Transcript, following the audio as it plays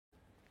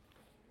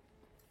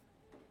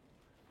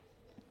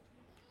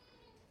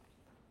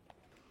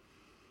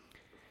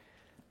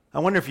I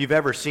wonder if you've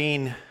ever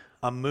seen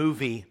a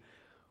movie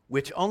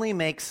which only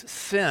makes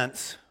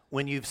sense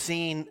when you've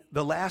seen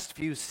the last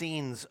few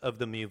scenes of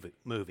the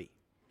movie.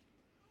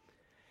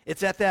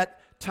 It's at that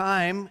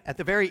time, at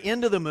the very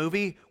end of the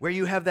movie, where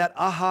you have that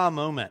aha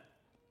moment.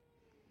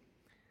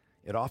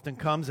 It often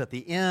comes at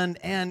the end,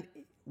 and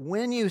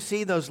when you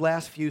see those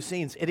last few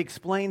scenes, it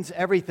explains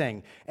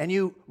everything, and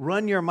you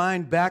run your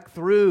mind back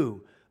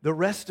through the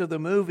rest of the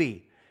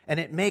movie, and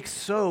it makes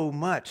so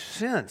much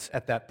sense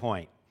at that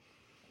point.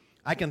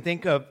 I can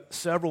think of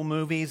several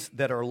movies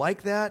that are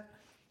like that.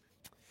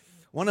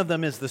 One of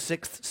them is The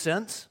Sixth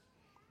Sense.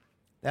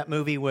 That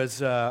movie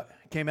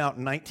came out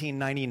in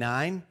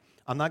 1999.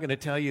 I'm not going to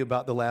tell you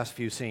about the last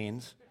few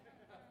scenes,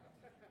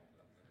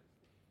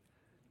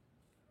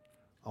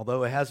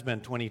 although it has been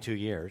 22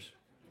 years.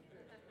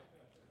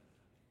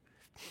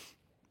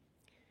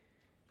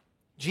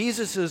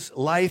 Jesus'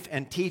 life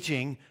and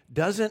teaching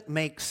doesn't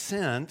make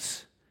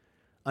sense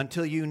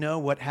until you know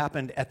what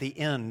happened at the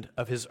end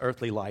of his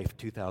earthly life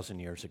 2,000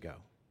 years ago.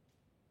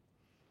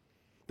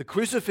 The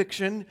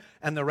crucifixion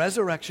and the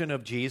resurrection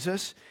of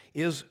Jesus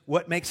is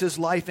what makes his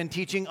life and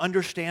teaching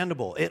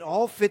understandable. It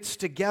all fits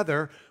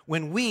together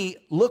when we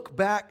look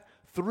back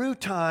through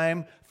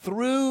time,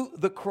 through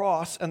the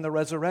cross and the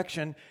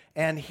resurrection,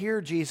 and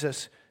hear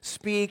Jesus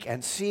speak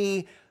and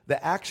see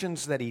the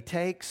actions that he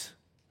takes.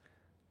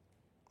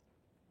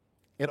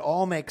 It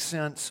all makes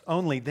sense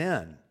only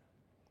then.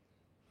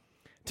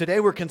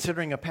 Today we're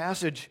considering a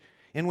passage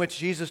in which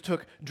Jesus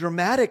took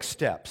dramatic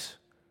steps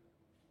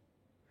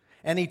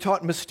and he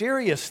taught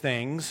mysterious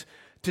things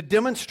to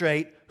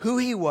demonstrate who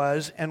he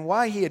was and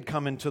why he had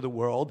come into the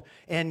world.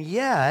 And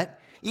yet,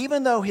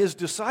 even though his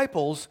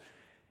disciples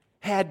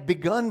had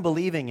begun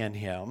believing in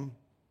him,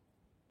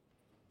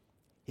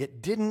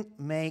 it didn't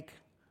make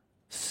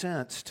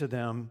sense to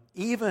them,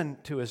 even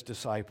to his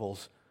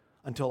disciples,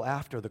 until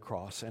after the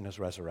cross and his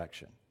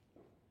resurrection.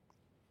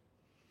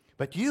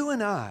 But you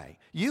and I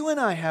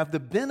have the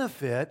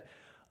benefit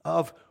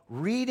of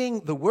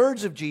reading the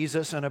words of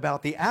Jesus and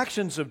about the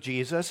actions of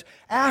Jesus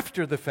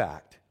after the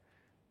fact,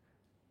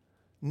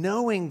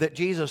 knowing that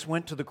Jesus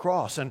went to the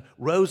cross and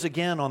rose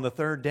again on the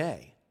third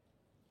day.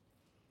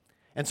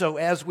 And so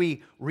as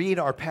we read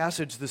our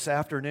passage this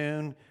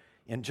afternoon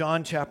in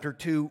John chapter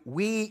 2,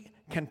 we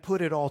can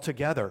put it all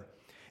together.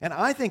 And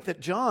I think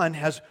that John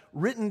has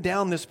written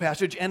down this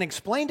passage and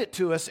explained it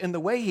to us in the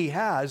way he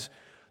has,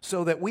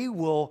 so that we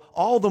will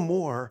all the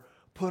more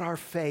put our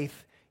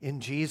faith in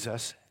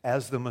Jesus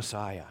as the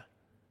Messiah.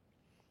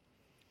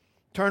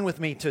 Turn with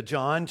me to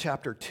John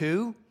chapter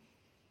 2.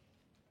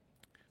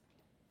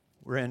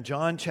 We're in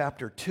John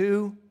chapter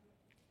 2,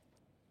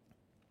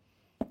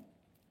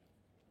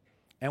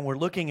 and we're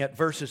looking at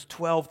verses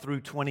 12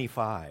 through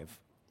 25.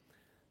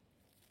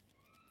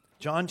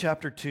 John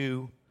chapter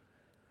 2,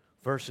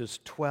 verses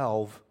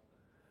 12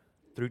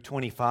 through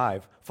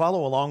 25.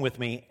 Follow along with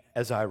me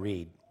as I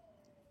read.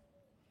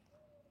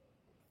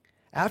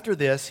 After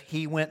this,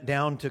 he went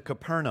down to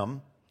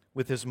Capernaum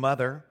with his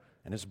mother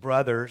and his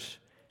brothers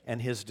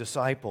and his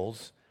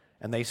disciples,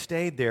 and they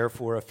stayed there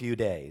for a few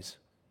days.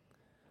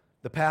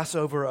 The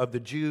Passover of the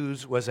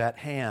Jews was at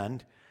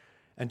hand,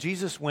 and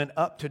Jesus went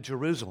up to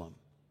Jerusalem.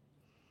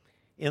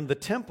 In the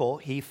temple,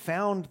 he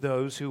found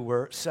those who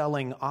were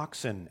selling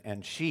oxen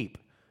and sheep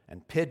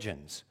and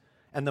pigeons,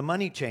 and the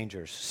money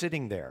changers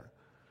sitting there.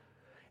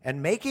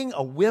 And making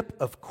a whip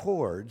of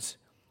cords,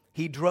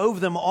 he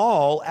drove them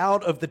all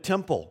out of the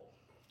temple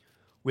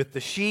with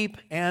the sheep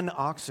and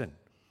oxen.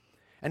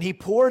 And he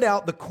poured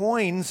out the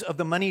coins of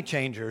the money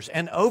changers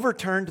and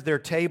overturned their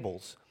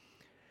tables.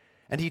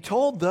 And he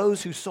told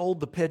those who sold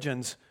the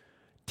pigeons,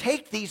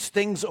 "Take these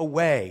things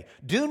away.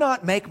 Do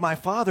not make my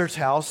Father's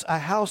house a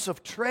house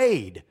of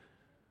trade."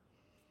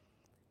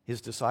 His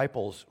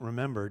disciples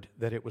remembered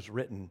that it was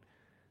written,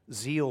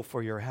 "Zeal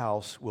for your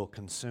house will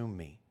consume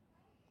me."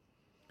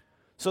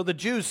 So the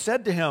Jews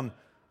said to him,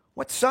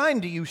 "What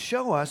sign do you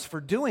show us for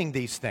doing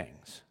these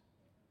things?"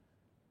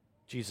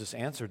 Jesus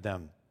answered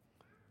them,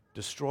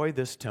 "Destroy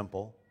this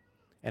temple,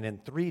 and in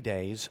 3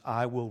 days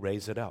I will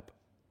raise it up."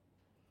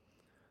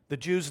 The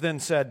Jews then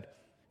said,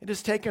 "It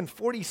has taken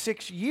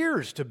 46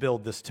 years to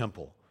build this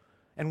temple,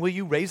 and will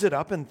you raise it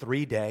up in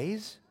 3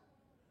 days?"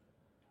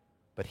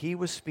 But he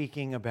was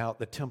speaking about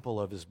the temple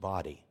of his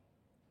body.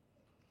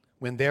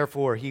 When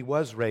therefore he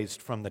was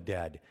raised from the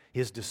dead,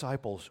 his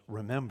disciples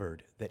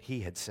remembered that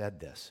he had said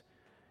this,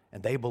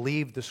 and they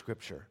believed the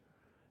scripture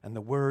and the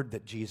word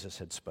that Jesus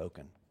had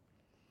spoken.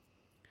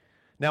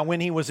 Now,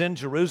 when he was in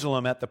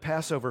Jerusalem at the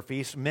Passover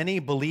feast, many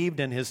believed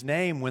in his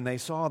name when they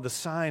saw the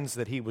signs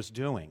that he was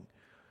doing.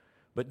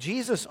 But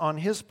Jesus, on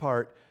his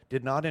part,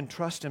 did not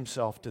entrust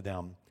himself to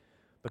them,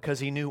 because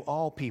he knew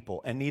all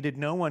people and needed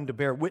no one to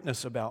bear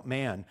witness about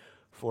man,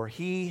 for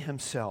he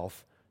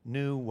himself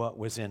knew what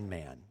was in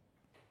man.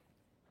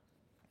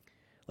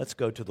 Let's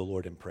go to the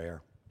Lord in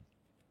prayer.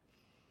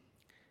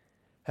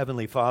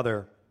 Heavenly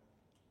Father,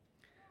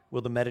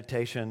 will the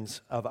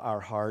meditations of our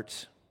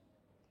hearts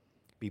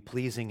be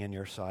pleasing in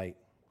your sight?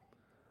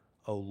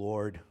 O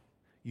Lord,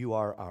 you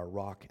are our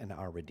rock and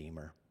our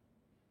Redeemer.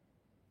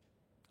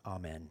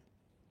 Amen.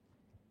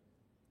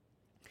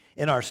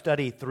 In our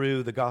study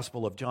through the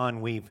Gospel of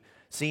John, we've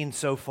seen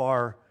so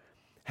far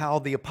how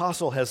the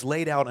apostle has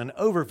laid out an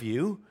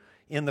overview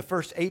in the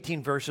first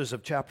 18 verses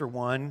of chapter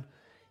 1,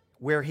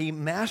 where he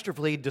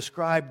masterfully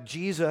described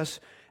Jesus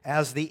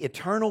as the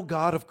eternal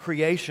God of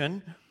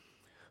creation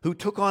who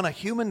took on a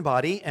human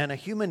body and a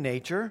human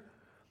nature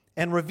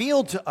and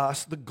revealed to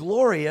us the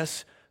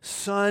glorious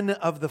Son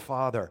of the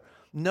Father.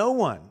 No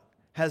one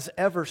has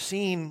ever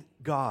seen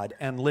God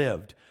and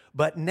lived,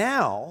 but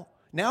now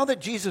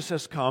that Jesus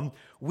has come,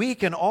 we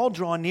can all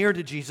draw near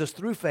to Jesus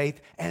through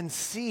faith and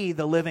see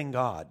the living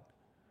God.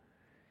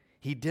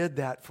 He did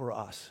that for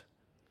us,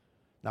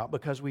 not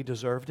because we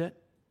deserved it,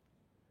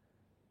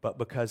 but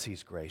because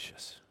He's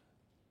gracious.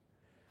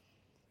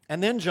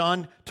 And then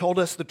John told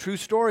us the true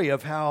story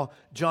of how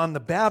John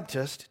the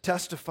Baptist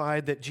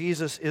testified that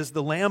Jesus is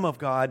the Lamb of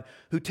God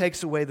who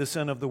takes away the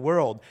sin of the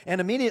world. And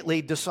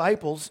immediately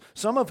disciples,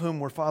 some of whom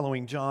were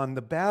following John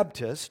the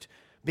Baptist,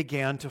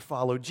 began to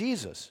follow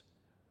Jesus.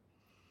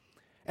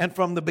 And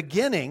from the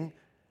beginning,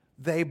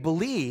 they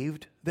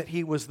believed that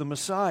He was the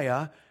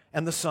Messiah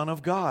and the Son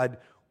of God,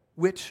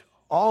 which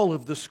all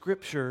of the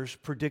Scriptures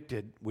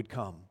predicted would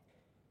come.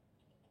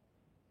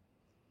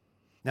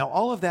 Now,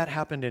 all of that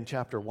happened in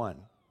chapter 1.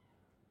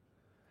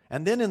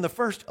 And then in the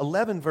first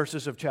 11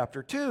 verses of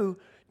chapter 2,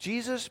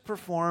 Jesus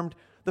performed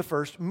the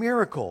first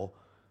miracle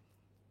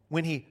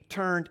when He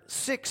turned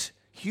 6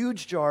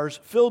 huge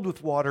jars filled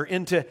with water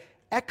into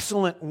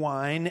excellent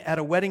wine at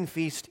a wedding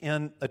feast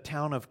in the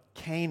town of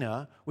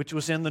Cana, which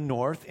was in the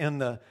north, in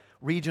the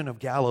region of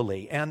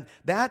Galilee. And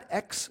that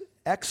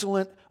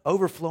excellent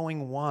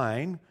overflowing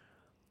wine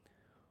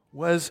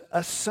was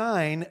a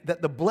sign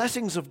that the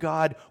blessings of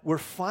God were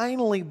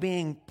finally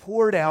being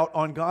poured out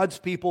on God's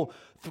people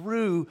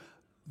through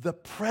the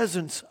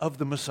presence of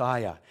the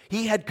Messiah.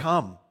 He had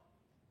come.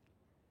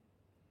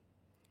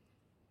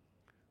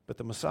 But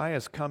the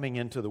Messiah's coming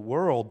into the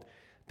world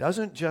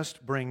doesn't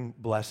just bring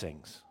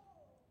blessings.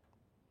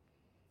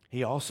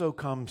 He also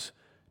comes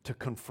to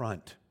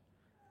confront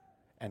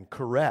and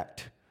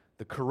correct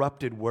the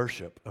corrupted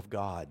worship of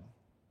God.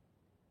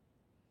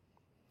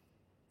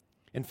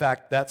 In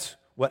fact, that's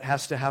what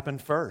has to happen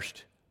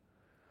first.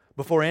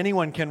 Before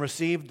anyone can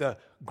receive the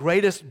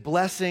greatest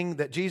blessing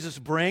that Jesus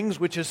brings,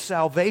 which is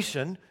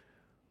salvation,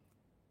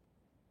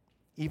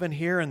 even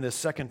here in this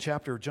second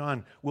chapter of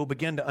John, we'll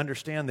begin to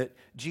understand that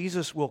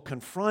Jesus will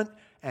confront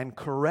and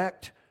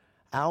correct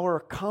our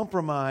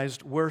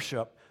compromised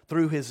worship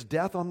through His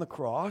death on the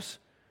cross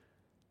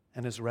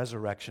and His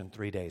resurrection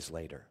 3 days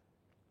later.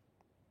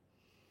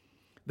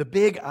 The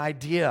big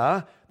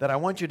idea that I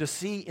want you to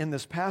see in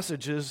this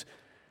passage is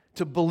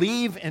to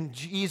believe in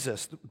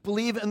Jesus,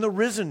 believe in the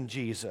risen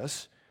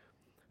Jesus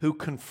who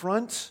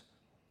confronts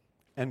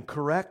and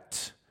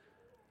corrects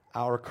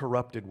our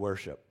corrupted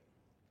worship.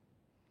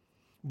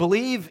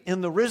 Believe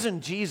in the risen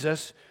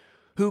Jesus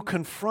who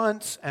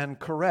confronts and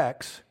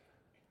corrects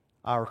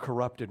our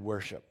corrupted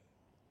worship.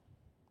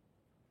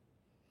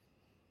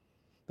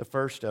 The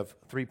first of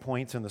 3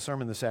 points in the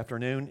sermon this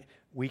afternoon,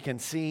 we can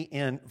see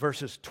in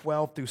verses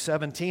 12 through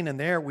 17, and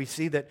there we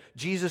see that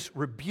Jesus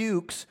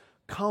rebukes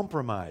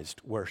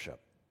compromised worship.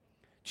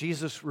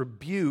 Jesus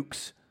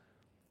rebukes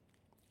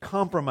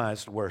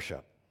compromised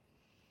worship.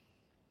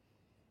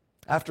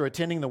 After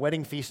attending the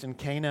wedding feast in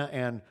Cana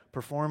and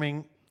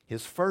performing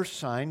His first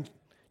sign,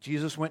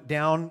 Jesus went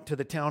down to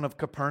the town of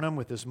Capernaum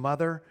with His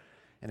mother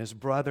and His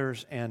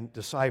brothers and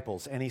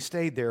disciples, and He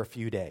stayed there a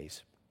few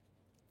days.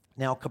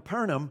 Now,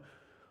 Capernaum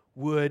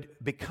would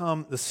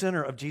become the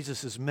center of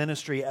Jesus'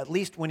 ministry, at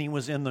least when He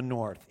was in the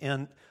north,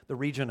 in the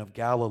region of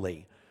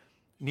Galilee,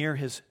 near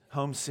His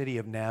home city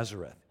of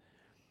Nazareth.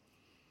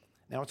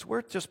 Now, it's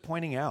worth just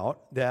pointing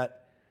out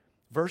that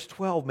verse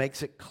 12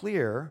 makes it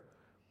clear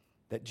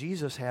that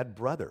Jesus had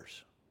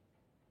brothers.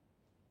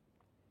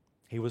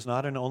 He was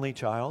not an only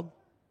child.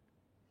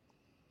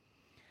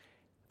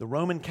 The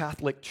Roman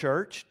Catholic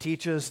Church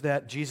teaches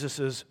that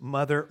Jesus'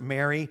 mother,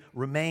 Mary,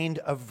 remained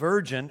a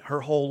virgin her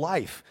whole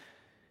life.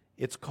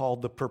 It's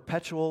called the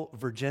perpetual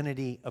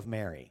virginity of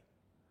Mary.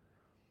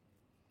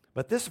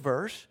 But this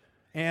verse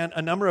and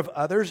a number of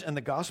others in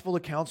the gospel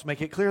accounts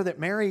make it clear that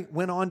Mary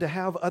went on to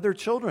have other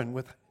children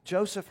with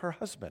Joseph, her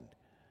husband.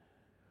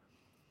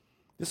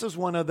 This is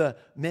one of the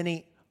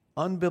many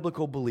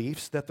unbiblical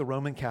beliefs that the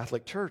Roman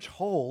Catholic Church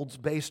holds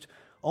based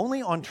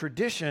only on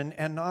tradition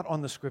and not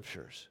on the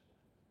Scriptures.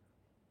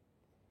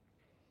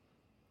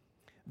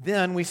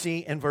 Then we see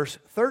in verse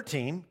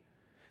 13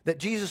 that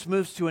Jesus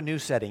moves to a new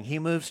setting. He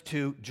moves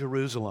to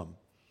Jerusalem.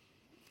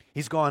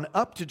 He's gone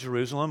up to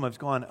Jerusalem. He's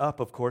gone up,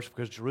 of course,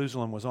 because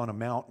Jerusalem was on a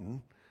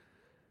mountain.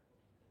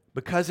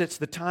 Because it's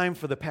the time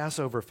for the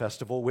Passover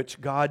festival, which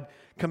God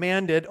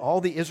commanded all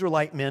the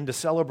Israelite men to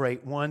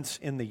celebrate once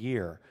in the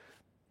year.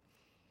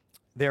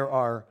 There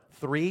are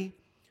 3,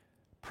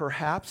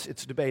 perhaps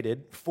it's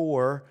debated,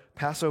 4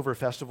 Passover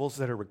festivals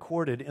that are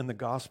recorded in the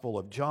Gospel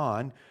of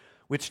John,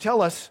 which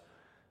tell us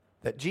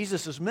that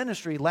Jesus'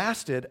 ministry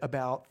lasted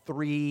about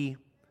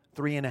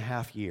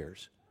 3.5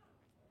 years.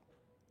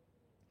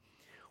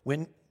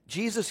 When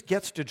Jesus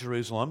gets to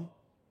Jerusalem.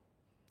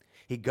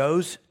 He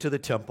goes to the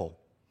temple.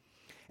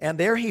 And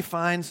there he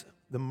finds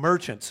the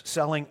merchants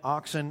selling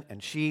oxen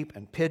and sheep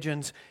and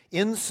pigeons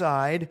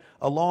inside,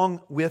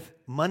 along with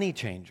money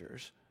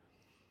changers.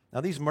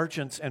 Now, these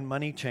merchants and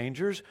money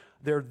changers,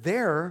 they're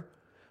there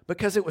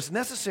because it was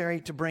necessary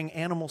to bring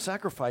animal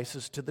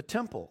sacrifices to the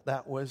temple.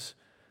 That was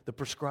the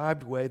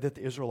prescribed way that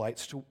the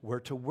Israelites were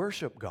to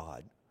worship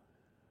God.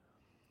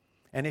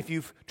 And if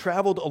you've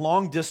traveled a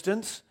long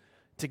distance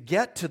to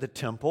get to the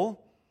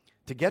temple,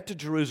 to get to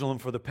Jerusalem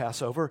for the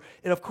Passover,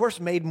 it of course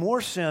made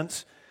more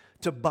sense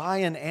to buy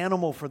an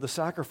animal for the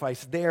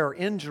sacrifice there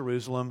in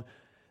Jerusalem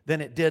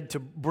than it did to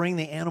bring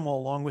the animal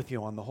along with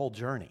you on the whole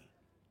journey.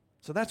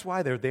 So that's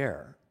why they're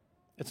there.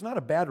 It's not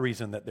a bad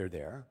reason that they're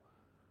there.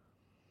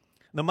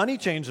 The money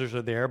changers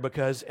are there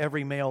because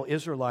every male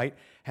Israelite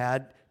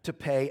had to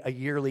pay a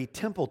yearly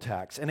temple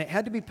tax, and it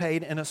had to be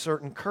paid in a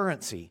certain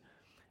currency.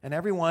 And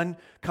everyone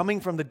coming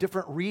from the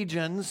different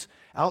regions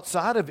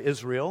outside of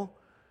Israel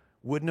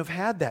wouldn't have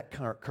had that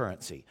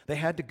currency. They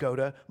had to go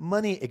to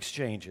money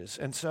exchanges.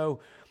 And so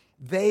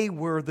they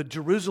were the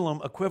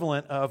Jerusalem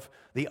equivalent of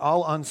the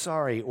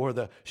Al-Ansari or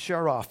the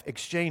Sharaf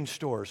exchange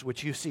stores,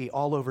 which you see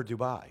all over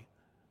Dubai.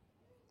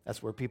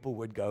 That's where people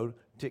would go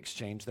to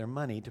exchange their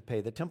money to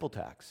pay the temple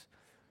tax.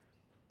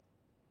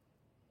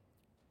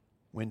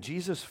 When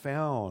Jesus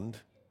found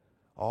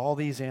all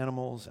these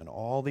animals and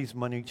all these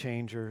money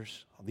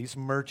changers, all these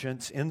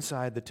merchants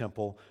inside the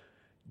temple,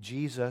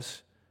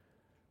 Jesus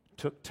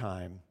took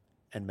time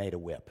and made a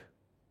whip.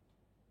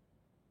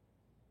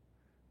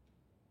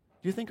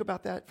 Do you think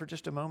about that for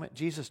just a moment?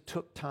 Jesus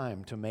took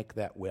time to make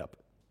that whip.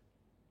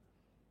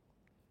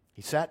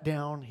 He sat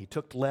down, he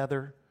took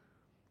leather,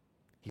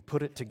 he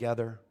put it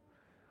together,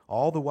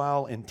 all the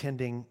while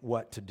intending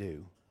what to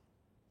do.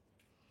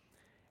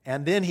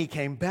 And then he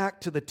came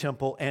back to the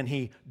temple and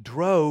he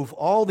drove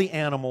all the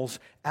animals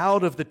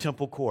out of the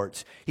temple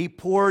courts. He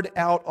poured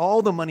out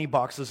all the money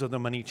boxes of the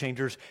money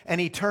changers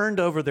and he turned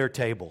over their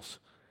tables.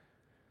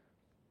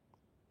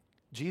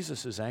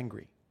 Jesus is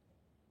angry.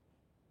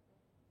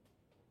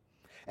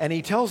 And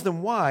he tells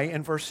them why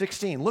in verse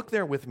 16. Look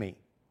there with me.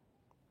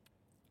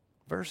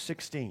 Verse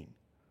 16.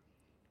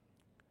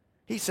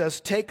 He says,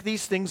 "Take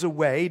these things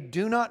away.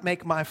 Do not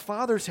make my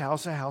Father's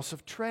house a house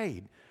of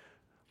trade."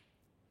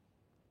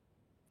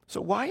 So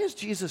why is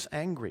Jesus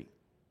angry?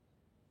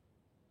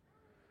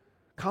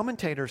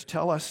 Commentators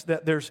tell us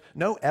that there's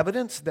no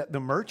evidence that the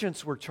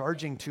merchants were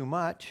charging too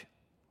much.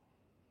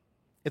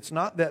 It's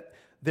not that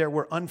there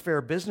were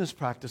unfair business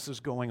practices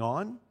going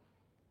on.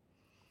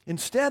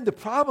 Instead, the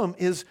problem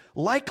is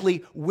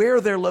likely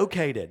where they're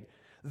located.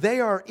 They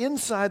are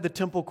inside the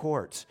temple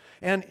courts.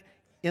 And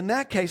in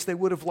that case, they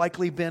would have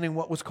likely been in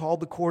what was called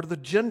the court of the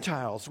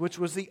Gentiles, which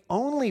was the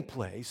only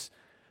place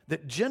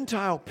that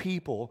Gentile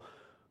people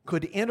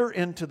could enter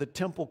into the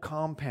temple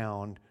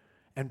compound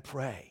and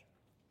pray.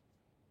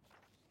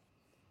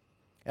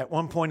 At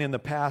one point in the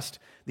past,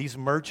 these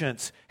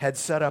merchants had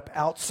set up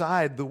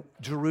outside the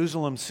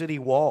Jerusalem city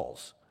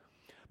walls.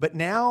 But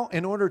now,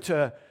 in order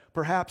to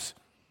perhaps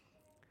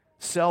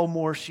sell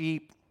more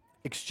sheep,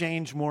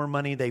 exchange more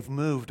money, they've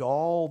moved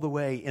all the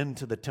way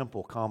into the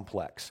temple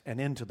complex and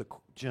into the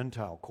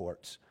Gentile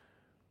courts.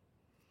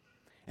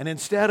 And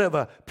instead of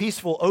a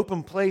peaceful,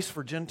 open place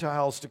for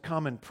Gentiles to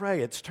come and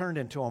pray, it's turned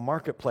into a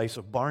marketplace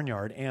of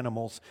barnyard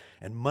animals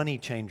and money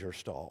changer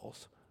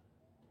stalls.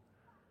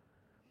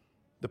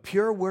 The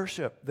pure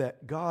worship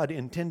that God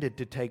intended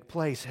to take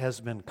place has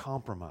been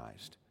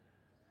compromised.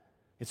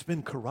 It's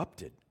been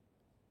corrupted.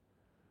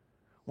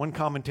 One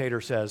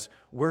commentator says,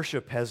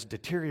 worship has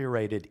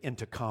deteriorated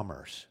into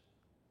commerce.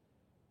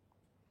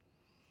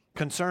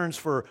 Concerns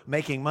for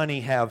making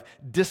money have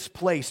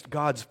displaced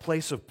God's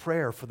place of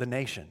prayer for the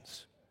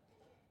nations.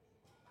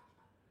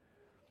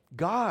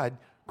 God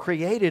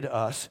created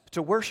us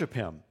to worship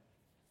Him.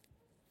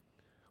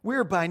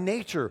 We're by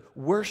nature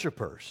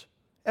worshipers.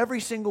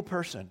 Every single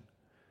person.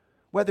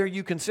 Whether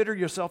you consider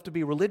yourself to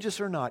be religious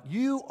or not,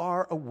 you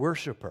are a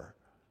worshiper.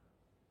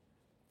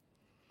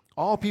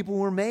 All people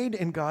were made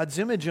in God's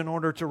image in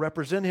order to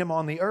represent Him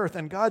on the earth,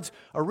 and God's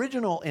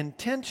original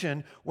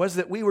intention was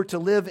that we were to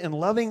live in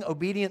loving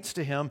obedience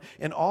to Him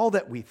in all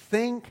that we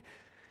think,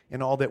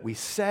 in all that we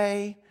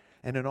say,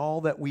 and in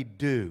all that we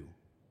do.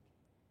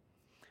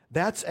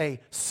 That's a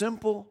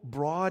simple,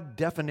 broad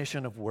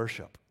definition of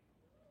worship.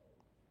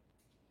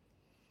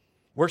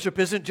 Worship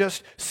isn't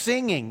just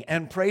singing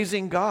and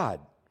praising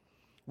God.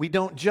 We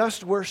don't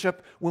just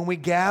worship when we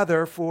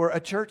gather for a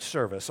church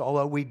service,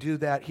 although we do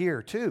that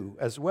here too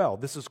as well.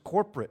 This is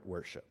corporate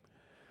worship.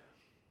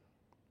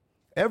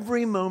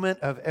 Every moment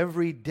of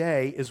every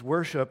day is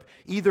worship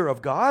either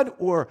of God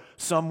or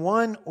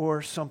someone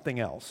or something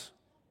else.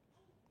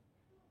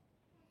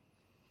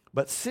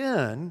 But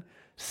sin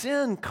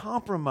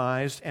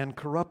compromised and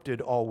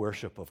corrupted all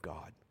worship of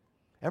God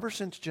ever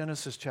since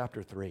Genesis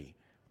chapter 3.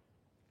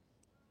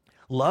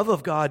 Love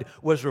of God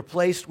was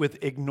replaced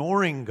with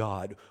ignoring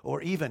God or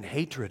even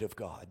hatred of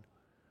God.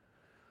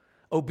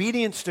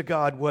 Obedience to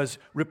God was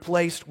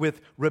replaced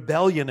with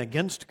rebellion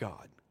against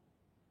God.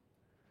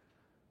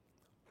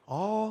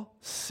 All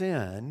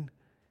sin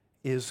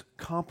is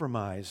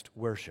compromised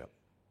worship,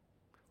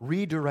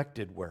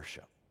 redirected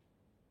worship,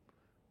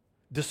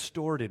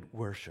 distorted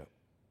worship.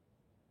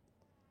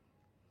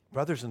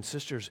 Brothers and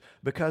sisters,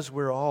 because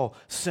we're all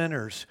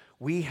sinners,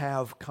 we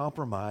have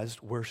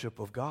compromised worship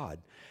of God.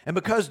 And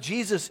because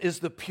Jesus is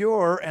the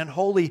pure and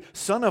holy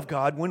Son of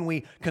God, when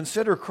we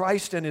consider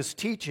Christ and His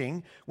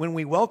teaching, when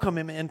we welcome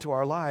Him into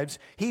our lives,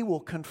 He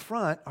will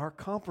confront our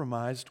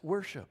compromised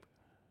worship.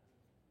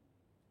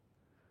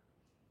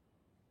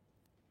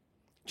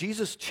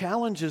 Jesus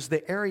challenges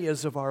the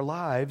areas of our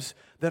lives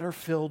that are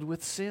filled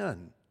with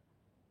sin.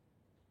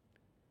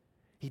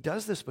 He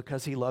does this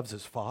because He loves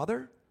His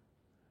Father,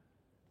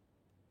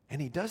 and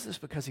He does this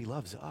because He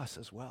loves us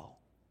as well.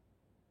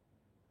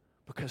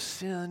 Because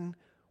sin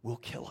will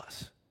kill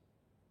us.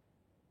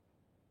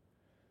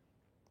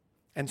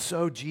 And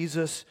so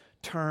Jesus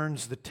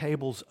turns the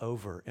tables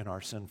over in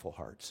our sinful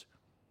hearts.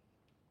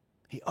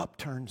 He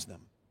upturns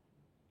them.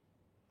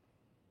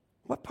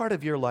 What part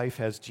of your life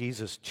has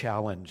Jesus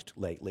challenged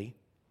lately?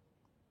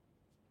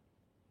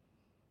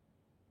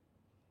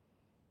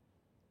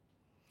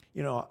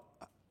 You know,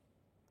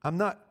 I'm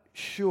not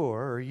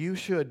sure, or you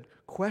should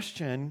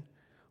question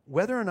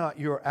whether or not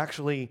you're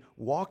actually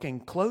walking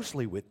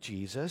closely with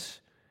Jesus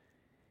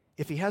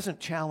if He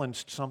hasn't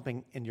challenged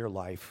something in your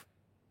life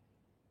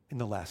in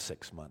the last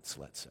 6 months,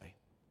 let's say.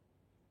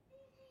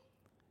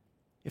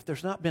 If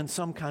there's not been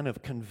some kind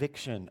of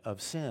conviction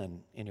of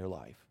sin in your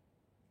life.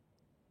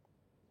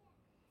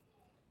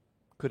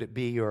 Could it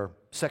be your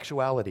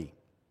sexuality?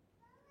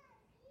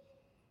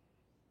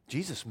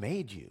 Jesus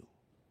made you.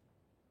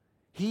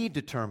 He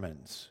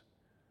determines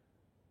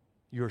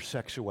your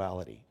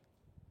sexuality.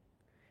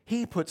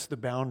 He puts the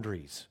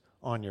boundaries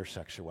on your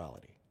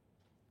sexuality.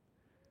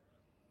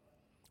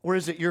 Or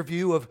is it your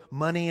view of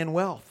money and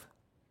wealth?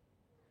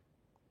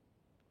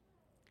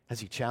 Has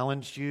He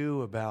challenged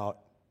you about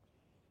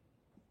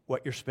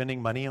what you're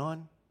spending money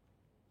on?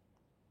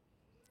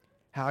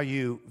 How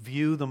you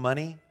view the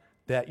money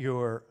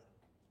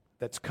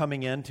that's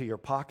coming into your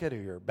pocket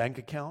or your bank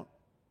account?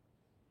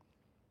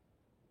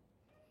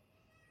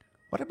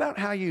 What about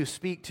how you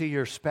speak to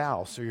your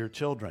spouse or your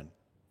children?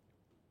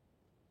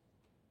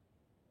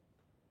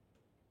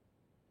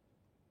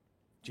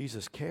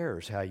 Jesus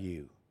cares how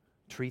you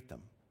treat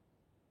them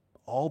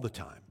all the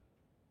time.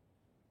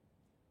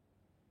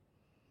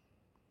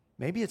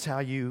 Maybe it's how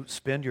you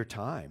spend your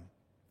time.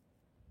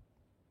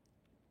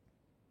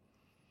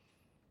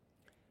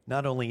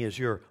 Not only is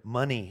your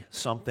money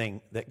something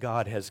that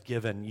God has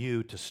given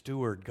you to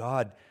steward,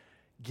 God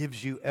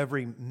gives you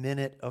every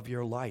minute of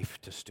your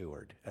life to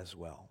steward as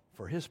well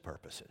for His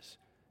purposes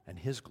and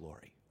His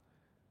glory.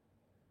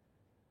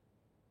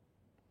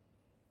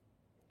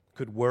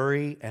 Could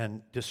worry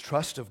and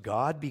distrust of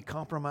God be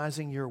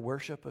compromising your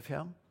worship of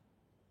Him?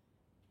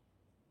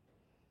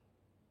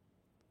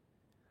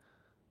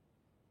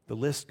 The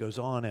list goes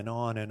on and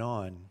on and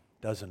on,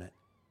 doesn't it?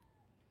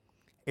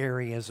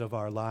 Areas of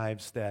our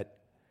lives that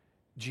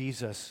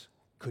Jesus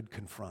could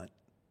confront.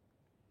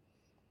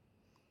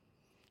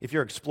 If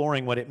you're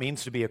exploring what it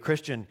means to be a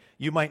Christian,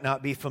 you might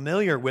not be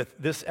familiar with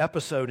this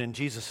episode in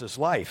Jesus'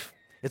 life.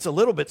 It's a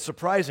little bit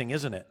surprising,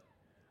 isn't it?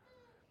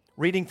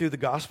 Reading through the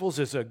Gospels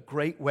is a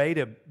great way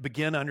to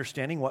begin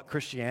understanding what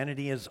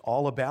Christianity is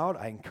all about.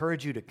 I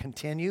encourage you to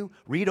continue.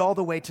 Read all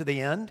the way to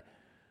the end.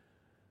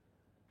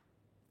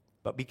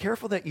 But be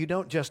careful that you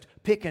don't just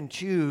pick and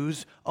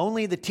choose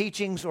only the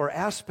teachings or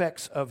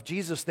aspects of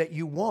Jesus that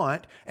you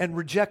want and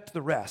reject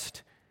the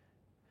rest.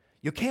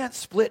 You can't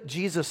split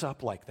Jesus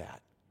up like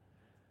that.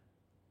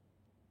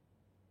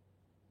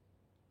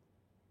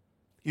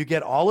 You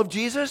get all of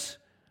Jesus,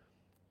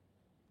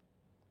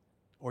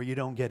 or you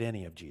don't get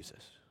any of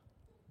Jesus.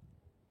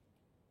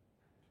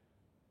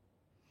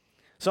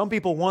 Some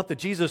people want the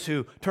Jesus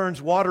who turns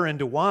water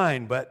into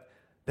wine, but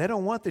they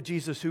don't want the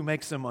Jesus who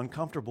makes them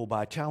uncomfortable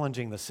by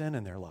challenging the sin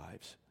in their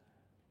lives.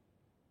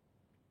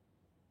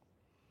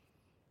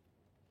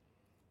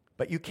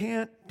 But you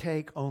can't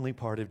take only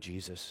part of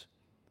Jesus.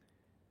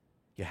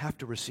 You have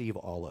to receive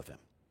all of Him.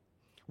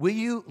 Will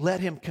you let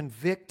Him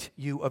convict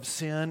you of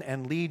sin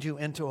and lead you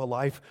into a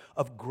life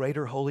of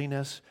greater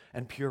holiness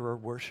and purer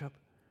worship?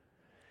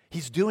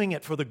 He's doing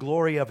it for the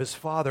glory of His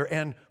Father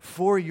and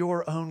for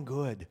your own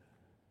good.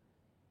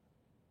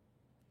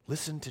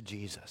 Listen to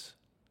Jesus.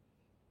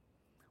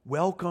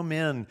 Welcome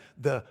in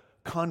the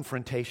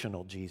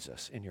confrontational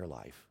Jesus in your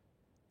life.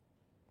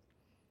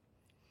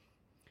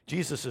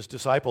 Jesus'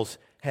 disciples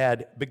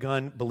had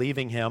begun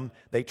believing Him.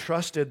 They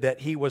trusted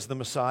that He was the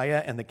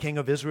Messiah and the King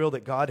of Israel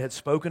that God had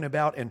spoken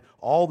about in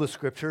all the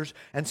Scriptures.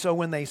 And so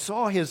when they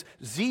saw His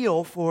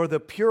zeal for the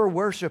pure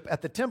worship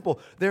at the temple,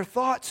 their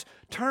thoughts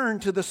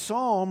turned to the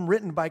psalm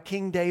written by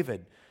King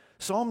David,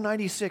 Psalm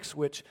 96,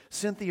 which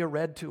Cynthia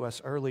read to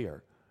us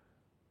earlier.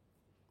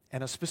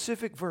 And a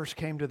specific verse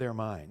came to their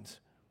minds.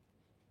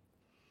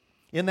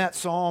 In that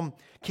psalm,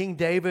 King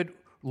David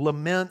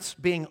laments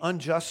being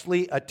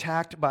unjustly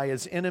attacked by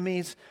his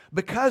enemies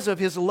because of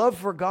his love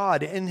for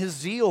God and his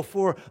zeal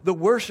for the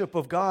worship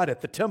of God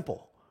at the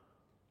temple.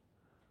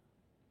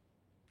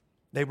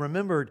 They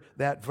remembered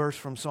that verse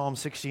from Psalm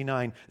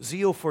 69,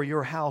 zeal for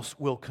your house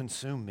will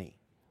consume me.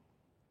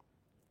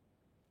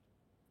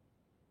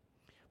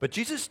 But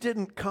Jesus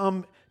didn't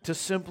come to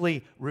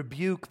simply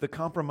rebuke the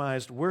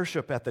compromised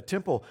worship at the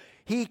temple.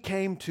 He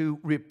came to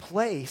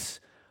replace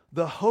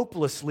the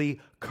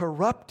hopelessly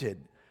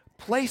corrupted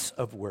place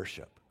of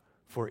worship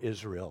for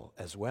Israel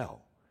as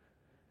well.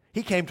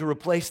 He came to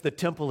replace the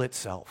temple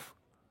itself.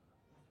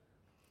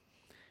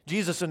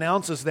 Jesus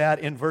announces that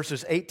in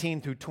verses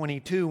 18 through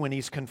 22 when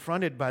he's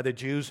confronted by the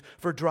Jews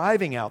for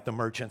driving out the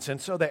merchants. And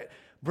so that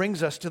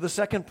brings us to the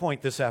second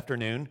point this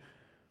afternoon.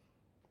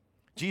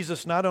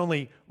 Jesus not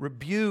only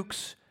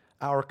rebukes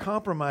our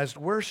compromised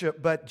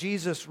worship, but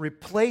Jesus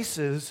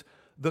replaces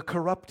the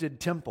corrupted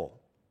temple.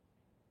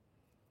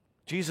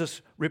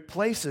 Jesus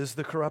replaces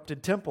the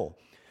corrupted temple.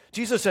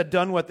 Jesus had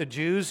done what the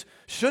Jews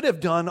should have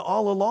done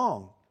all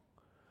along.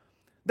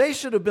 They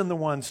should have been the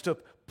ones to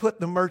put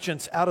the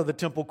merchants out of the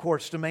temple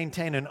courts to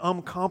maintain an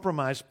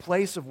uncompromised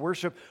place of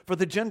worship for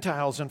the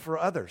Gentiles and for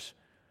others.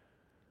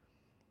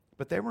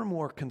 But they were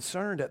more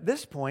concerned at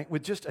this point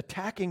with just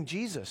attacking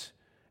Jesus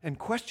and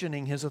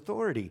questioning his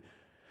authority.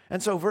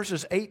 And so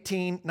verses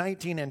 18,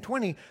 19, and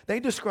 20, they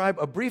describe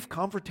a brief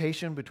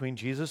confrontation between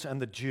Jesus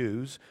and the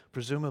Jews,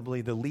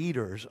 presumably the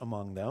leaders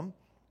among them.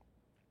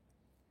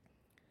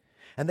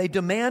 And they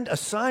demand a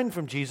sign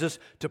from Jesus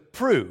to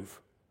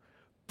prove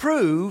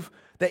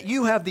that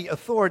you have the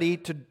authority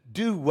to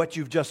do what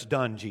you've just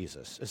done,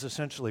 Jesus, is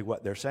essentially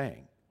what they're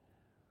saying.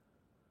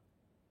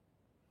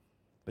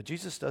 But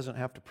Jesus doesn't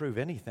have to prove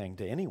anything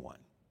to anyone.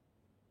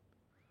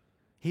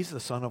 He's the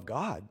Son of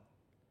God.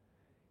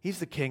 He's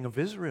the King of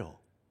Israel.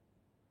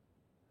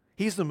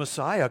 He's the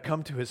Messiah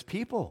come to his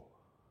people.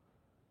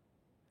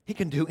 He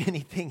can do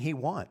anything he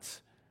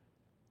wants.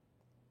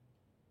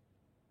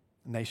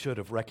 And they should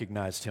have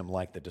recognized him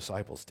like the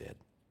disciples did.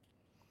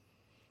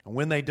 And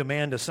when they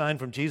demand a sign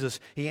from Jesus,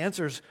 he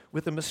answers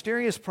with a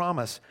mysterious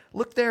promise.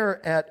 Look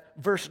there at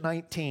verse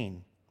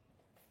 19.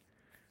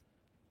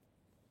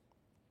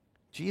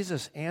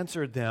 Jesus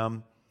answered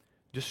them,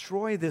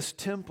 "Destroy this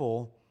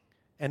temple,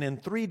 and in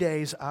 3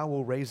 days I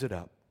will raise it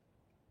up."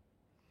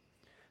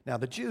 Now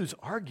the Jews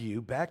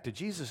argue back to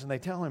Jesus, and they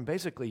tell him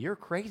basically, "You're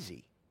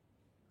crazy.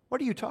 What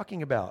are you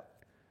talking about?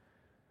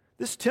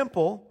 This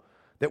temple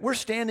that we're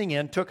standing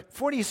in took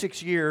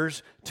 46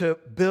 years to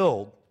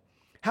build.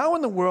 How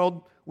in the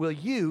world will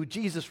you,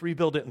 Jesus,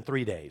 rebuild it in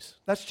 3 days?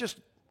 That's just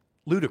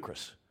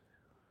ludicrous."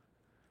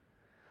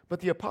 But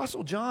the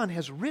Apostle John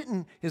has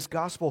written his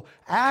gospel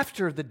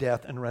after the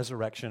death and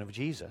resurrection of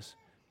Jesus.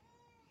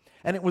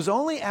 And it was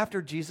only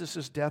after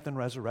Jesus' death and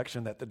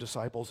resurrection that the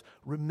disciples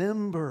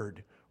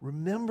remembered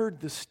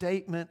the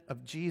statement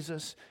of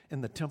Jesus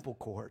in the temple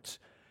courts.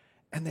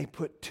 And they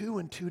put two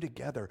and two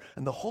together.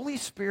 And the Holy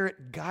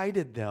Spirit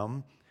guided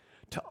them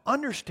to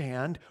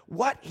understand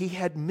what he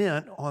had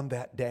meant on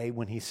that day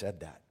when he said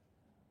that.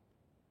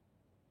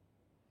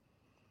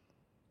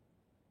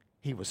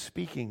 He was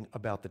speaking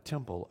about the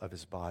temple of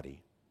his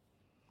body.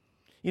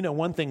 You know,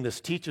 one thing this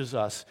teaches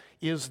us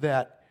is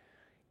that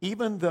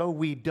even though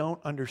we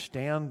don't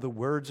understand the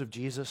words of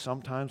Jesus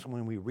sometimes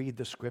when we read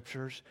the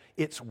scriptures,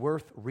 it's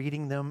worth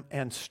reading them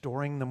and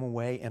storing them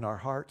away in our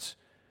hearts.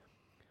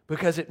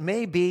 Because it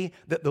may be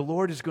that the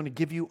Lord is going to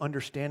give you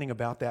understanding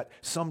about that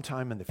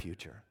sometime in the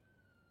future.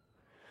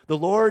 The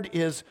Lord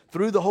is,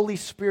 through the Holy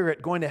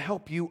Spirit, going to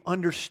help you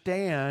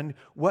understand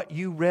what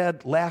you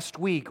read last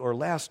week or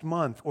last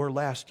month or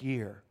last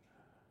year.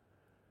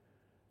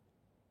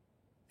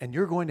 And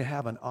you're going to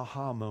have an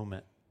aha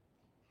moment.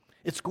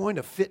 It's going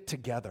to fit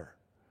together.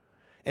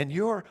 And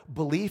your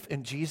belief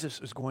in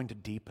Jesus is going to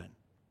deepen.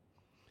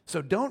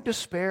 So don't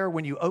despair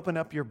when you open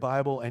up your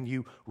Bible and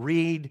you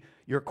read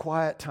your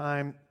quiet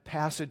time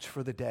passage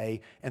for the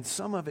day and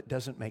some of it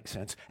doesn't make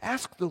sense.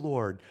 Ask the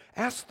Lord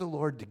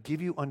to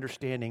give you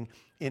understanding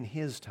in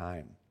his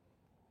time.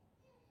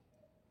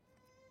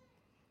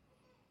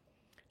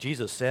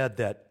 Jesus said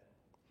that,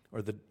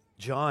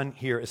 John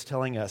here is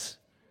telling us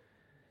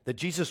that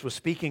Jesus was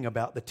speaking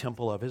about the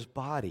temple of his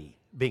body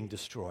being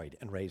destroyed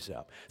and raised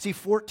up. See,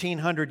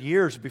 1,400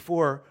 years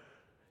before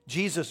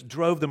Jesus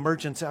drove the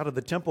merchants out of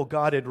the temple,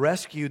 God had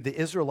rescued the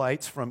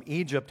Israelites from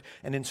Egypt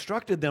and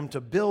instructed them to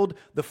build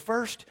the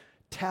first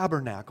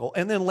tabernacle,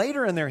 and then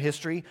later in their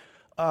history,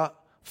 a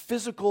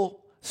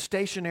physical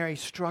stationary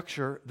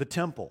structure, the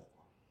temple.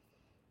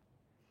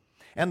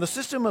 And the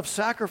system of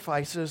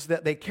sacrifices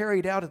that they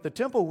carried out at the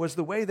temple was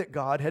the way that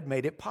God had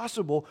made it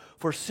possible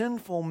for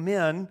sinful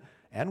men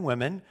and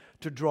women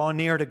to draw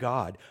near to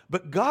God.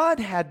 But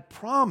God had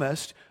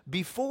promised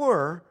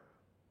before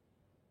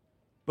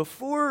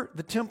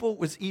the temple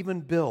was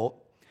even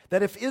built,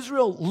 that if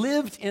Israel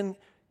lived in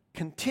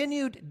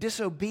continued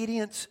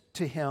disobedience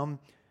to him,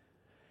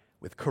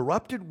 with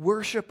corrupted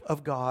worship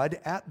of God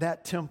at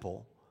that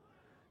temple,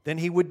 then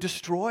he would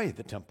destroy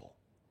the temple,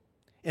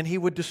 and he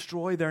would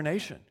destroy their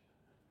nation,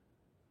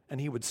 and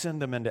he would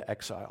send them into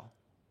exile.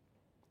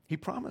 He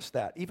promised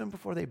that even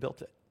before they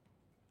built it.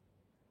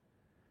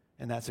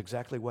 And that's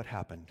exactly what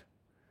happened.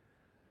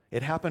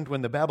 It happened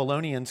when the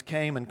Babylonians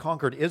came and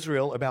conquered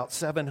Israel about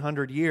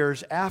 700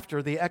 years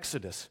after the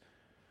Exodus.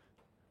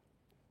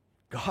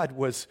 God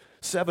was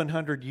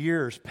 700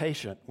 years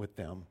patient with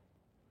them.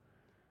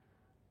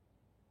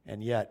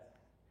 And yet,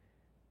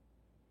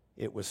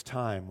 it was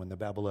time when the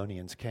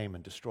Babylonians came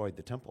and destroyed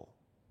the temple.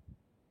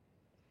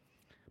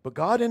 But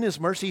God in His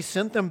mercy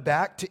sent them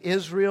back to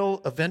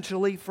Israel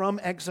eventually from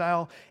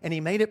exile, and He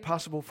made it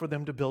possible for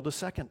them to build a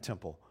second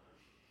temple.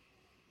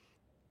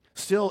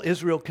 Still,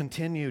 Israel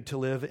continued to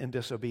live in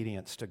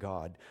disobedience to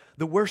God.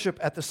 The worship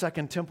at the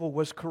second temple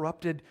was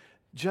corrupted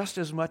just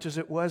as much as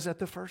it was at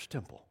the first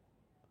temple.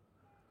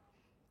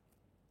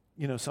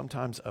 You know,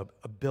 sometimes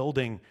a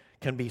building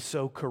can be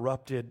so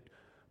corrupted,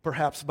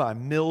 perhaps by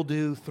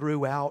mildew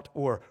throughout,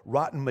 or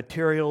rotten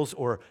materials,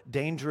 or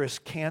dangerous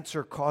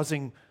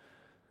cancer-causing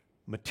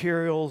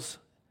materials,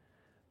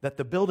 that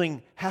the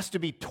building has to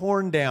be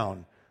torn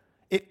down.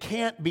 It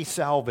can't be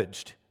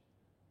salvaged.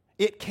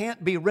 It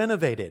can't be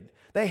renovated.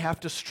 They have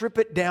to strip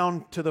it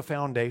down to the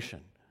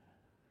foundation.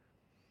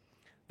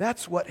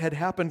 That's what had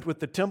happened with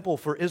the temple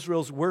for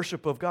Israel's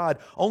worship of God.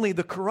 Only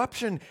the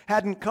corruption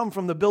hadn't come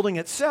from the building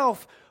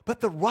itself, but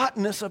the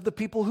rottenness of the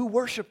people who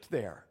worshiped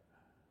there.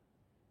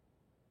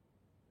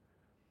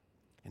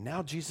 And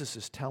now Jesus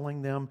is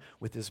telling them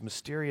with His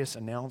mysterious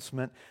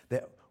announcement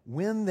that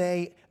when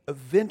they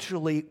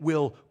eventually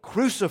will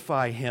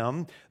crucify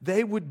Him,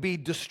 they would be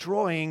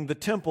destroying the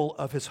temple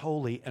of His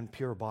holy and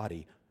pure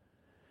body.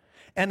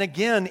 And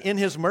again, in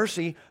His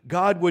mercy,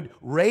 God would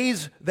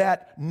raise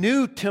that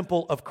new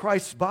temple of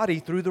Christ's body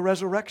through the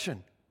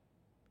resurrection.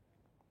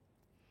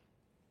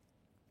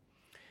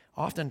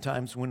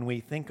 Oftentimes, when we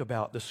think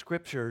about the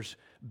Scriptures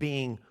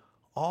being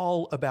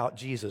all about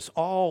Jesus,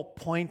 all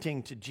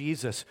pointing to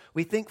Jesus,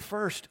 we think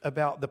first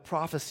about the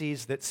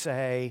prophecies that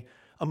say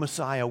a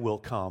Messiah will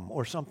come,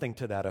 or something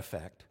to that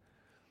effect.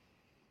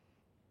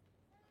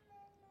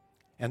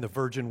 And the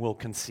virgin will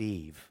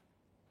conceive.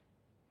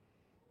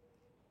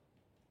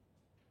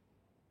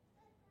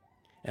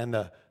 And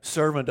the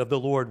servant of the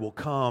Lord will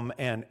come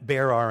and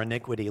bear our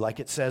iniquity, like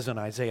it says in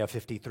Isaiah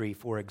 53,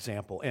 for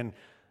example. And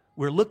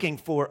we're looking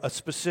for a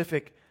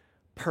specific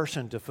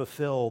person to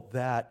fulfill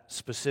that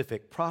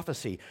specific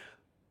prophecy.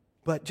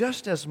 But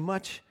just as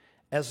much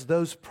as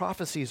those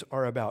prophecies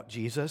are about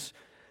Jesus,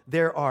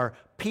 there are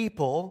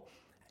people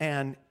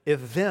and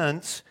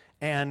events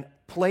and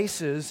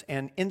places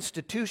and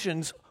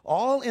institutions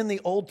all in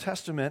the Old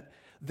Testament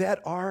that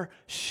are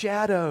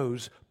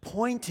shadows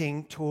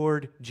pointing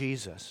toward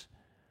Jesus.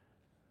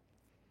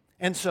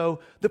 And so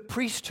the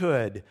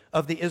priesthood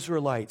of the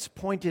Israelites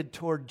pointed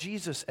toward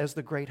Jesus as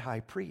the great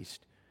high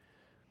priest.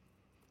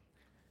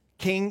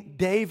 King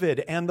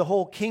David and the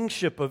whole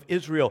kingship of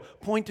Israel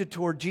pointed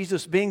toward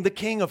Jesus being the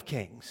King of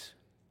Kings.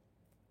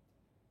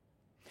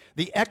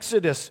 The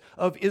exodus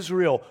of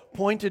Israel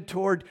pointed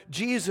toward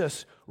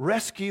Jesus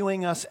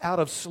rescuing us out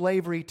of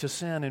slavery to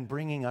sin and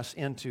bringing us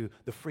into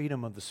the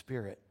freedom of the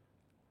Spirit.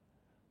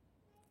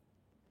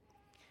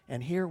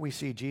 And here we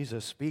see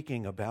Jesus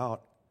speaking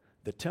about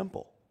the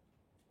temple.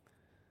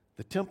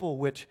 The temple,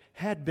 which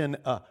had been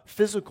a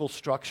physical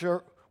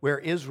structure where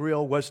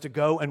Israel was to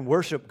go and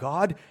worship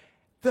God,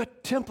 the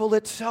temple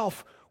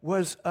itself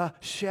was a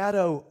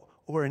shadow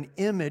or an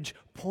image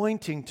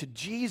pointing to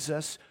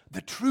Jesus,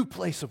 the true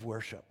place of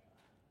worship.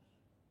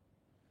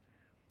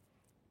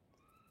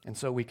 And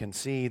so we can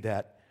see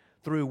that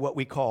through what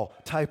we call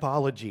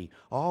typology,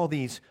 all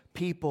these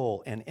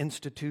people and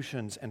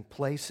institutions and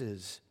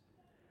places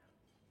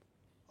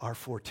are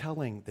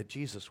foretelling that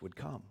Jesus would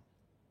come.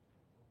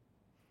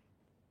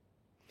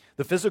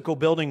 The physical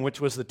building,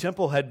 which was the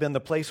temple, had been the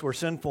place where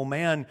sinful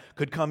man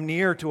could come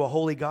near to a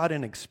holy God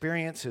and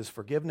experience His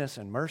forgiveness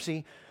and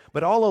mercy.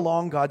 But all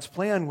along, God's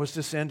plan was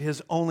to send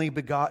His only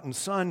begotten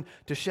Son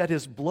to shed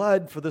His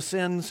blood for the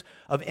sins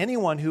of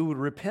anyone who would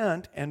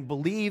repent and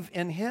believe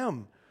in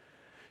Him.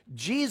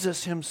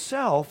 Jesus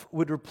Himself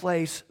would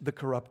replace the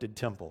corrupted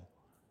temple.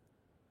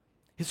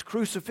 His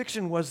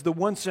crucifixion was the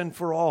once and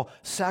for all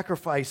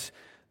sacrifice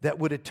that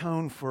would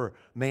atone for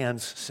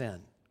man's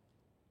sin.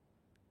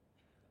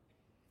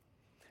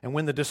 And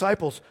when the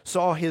disciples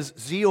saw His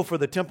zeal for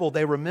the temple,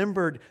 they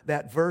remembered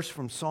that verse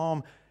from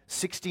Psalm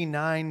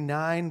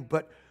 69:9.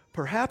 But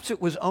perhaps it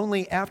was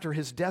only after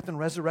His death and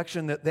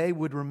resurrection that they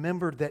would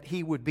remember that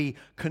He would be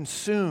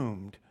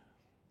consumed.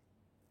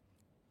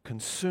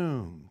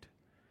 Consumed.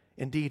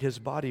 Indeed, His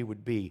body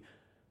would be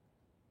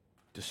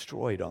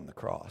destroyed on the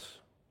cross.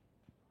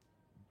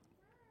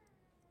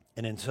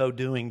 And in so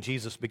doing,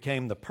 Jesus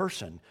became the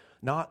person,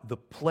 not the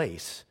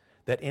place,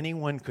 that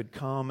anyone could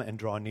come and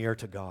draw near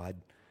to God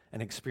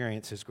and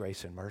experience His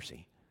grace and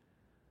mercy.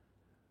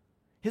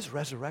 His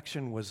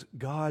resurrection was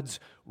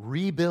God's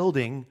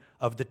rebuilding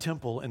of the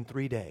temple in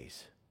 3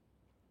 days.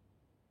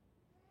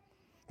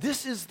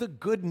 This is the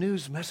good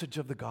news message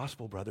of the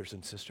gospel, brothers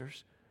and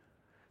sisters.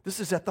 This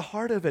is at the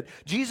heart of it.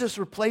 Jesus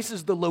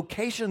replaces the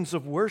locations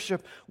of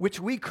worship which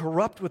we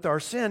corrupt with our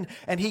sin,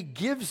 and He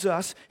gives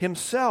us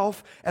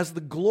Himself as the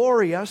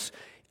glorious,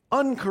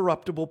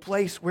 uncorruptible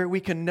place where we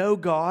can know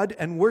God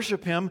and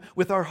worship Him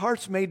with our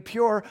hearts made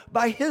pure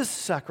by His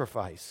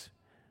sacrifice.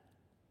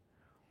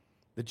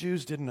 The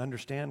Jews didn't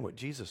understand what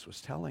Jesus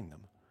was telling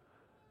them.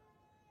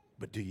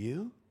 But do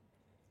you?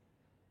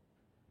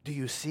 Do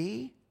you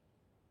see?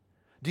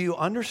 Do you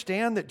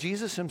understand that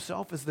Jesus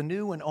Himself is the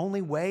new and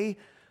only way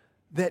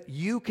that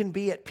you can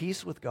be at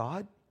peace with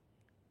God?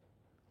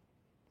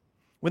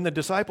 When the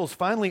disciples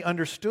finally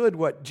understood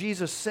what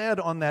Jesus said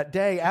on that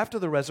day after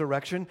the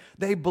resurrection,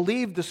 they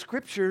believed the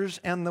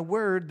Scriptures and the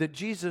word that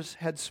Jesus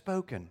had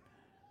spoken.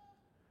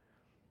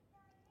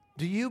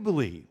 Do you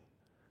believe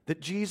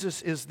that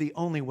Jesus is the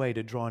only way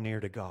to draw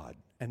near to God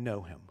and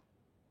know Him?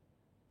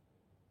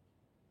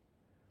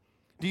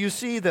 Do you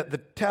see that the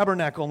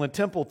tabernacle and the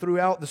temple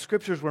throughout the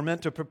Scriptures were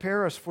meant to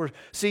prepare us for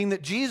seeing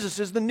that Jesus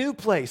is the new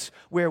place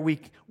where we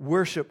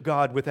worship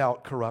God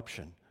without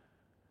corruption?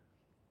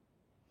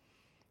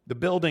 The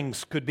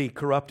buildings could be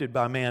corrupted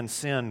by man's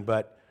sin,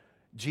 but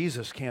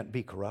Jesus can't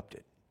be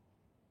corrupted.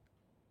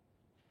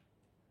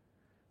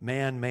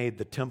 Man made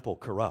the temple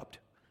corrupt,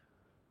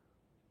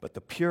 but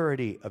the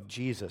purity of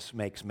Jesus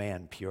makes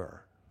man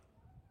pure.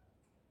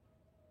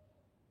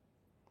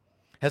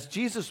 Has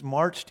Jesus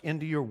marched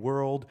into your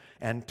world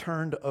and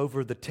turned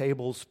over the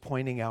tables,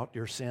 pointing out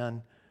your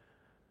sin?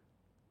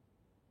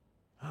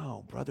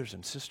 Oh, brothers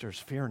and sisters,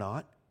 fear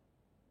not.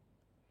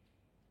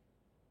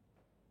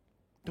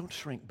 Don't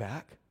shrink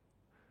back.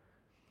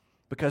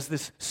 Because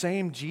this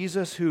same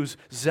Jesus who's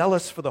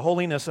zealous for the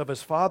holiness of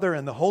His Father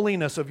and the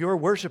holiness of your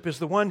worship is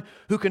the one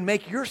who can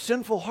make your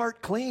sinful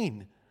heart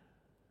clean.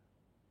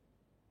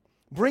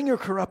 Bring your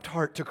corrupt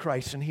heart to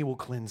Christ and He will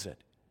cleanse it.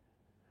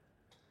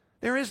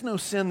 There is no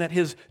sin that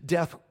His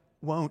death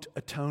won't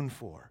atone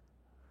for.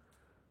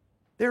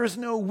 There is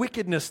no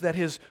wickedness that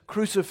His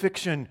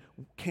crucifixion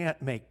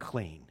can't make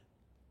clean.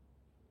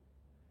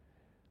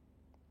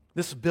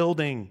 This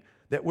building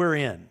that we're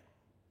in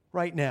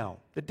right now,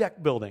 the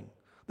deck building,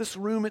 this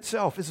room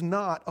itself is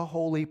not a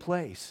holy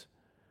place.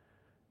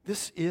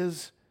 This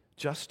is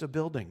just a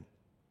building.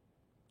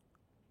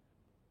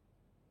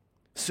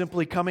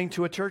 Simply coming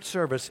to a church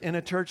service in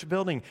a church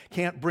building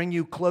can't bring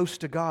you close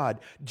to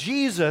God.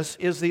 Jesus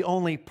is the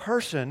only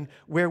person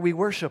where we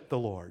worship the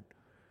Lord.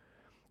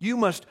 You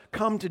must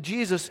come to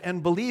Jesus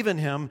and believe in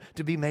Him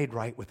to be made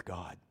right with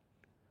God.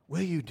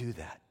 Will you do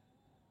that?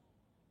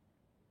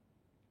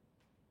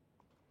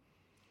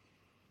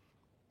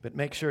 But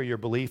make sure your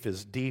belief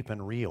is deep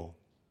and real,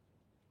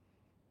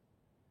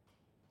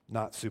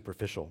 not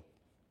superficial.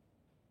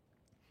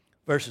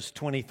 Verses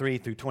 23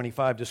 through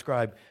 25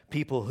 describe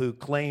people who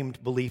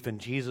claimed belief in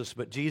Jesus,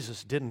 but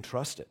Jesus didn't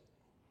trust it.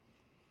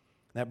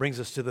 That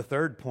brings us to the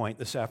third point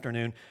this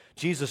afternoon.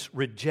 Jesus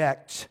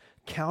rejects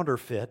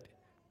counterfeit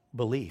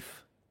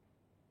belief.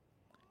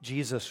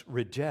 Jesus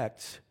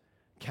rejects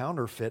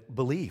counterfeit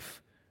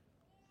belief.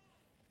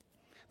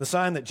 The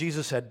sign that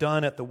Jesus had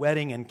done at the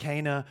wedding in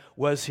Cana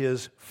was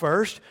His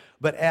first,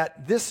 but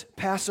at this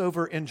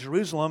Passover in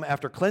Jerusalem,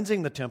 after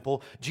cleansing the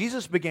temple,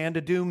 Jesus began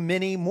to do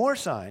many more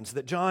signs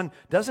that John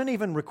doesn't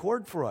even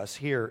record for us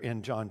here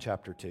in John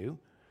chapter 2.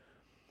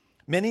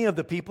 Many of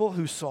the people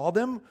who saw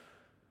them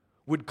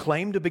would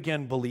claim to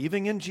begin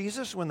believing in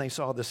Jesus when they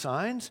saw the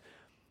signs,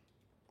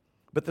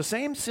 but the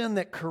same sin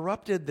that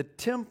corrupted the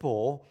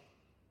temple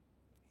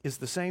is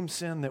the same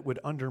sin that would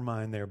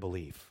undermine their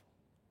belief.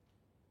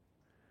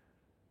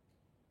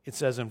 It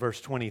says in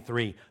verse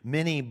 23,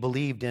 many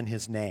believed in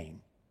His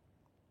name.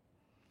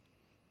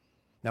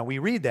 Now we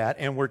read that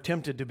and we're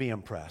tempted to be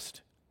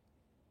impressed.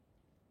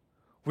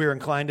 We're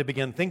inclined to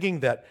begin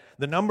thinking that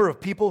the number of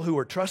people who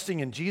were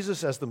trusting in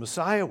Jesus as the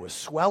Messiah was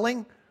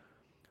swelling.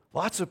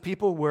 Lots of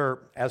people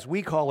were, as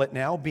we call it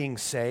now, being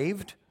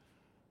saved.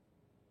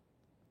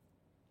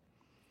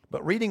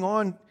 But reading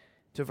on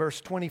to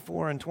verse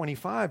 24 and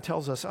 25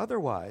 tells us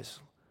otherwise.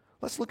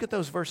 Let's look at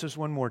those verses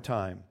one more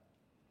time.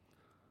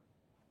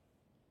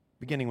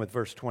 Beginning with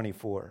verse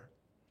 24.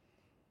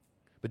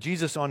 But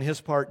Jesus on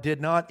His part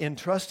did not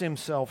entrust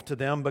Himself to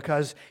them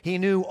because He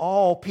knew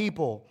all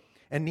people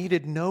and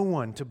needed no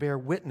one to bear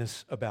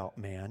witness about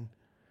man,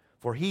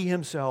 for He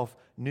Himself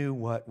knew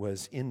what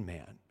was in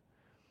man.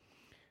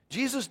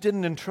 Jesus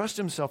didn't entrust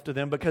Himself to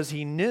them because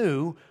He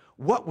knew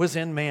what was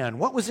in man.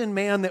 What was in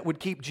man that would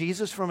keep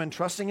Jesus from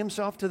entrusting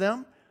Himself to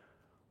them?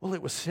 Well,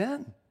 it was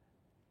sin.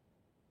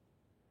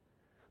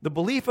 The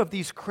belief of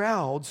these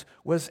crowds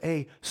was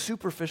a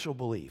superficial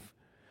belief.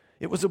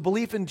 It was a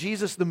belief in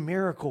Jesus, the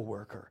miracle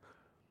worker,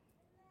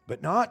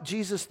 but not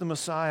Jesus, the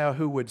Messiah,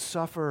 who would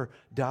suffer,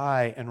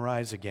 die, and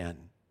rise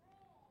again.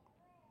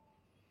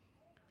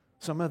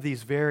 Some of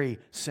these very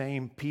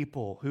same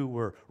people who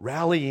were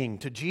rallying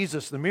to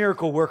Jesus, the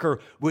miracle worker,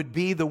 would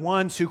be the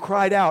ones who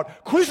cried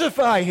out,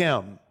 "Crucify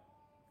Him!"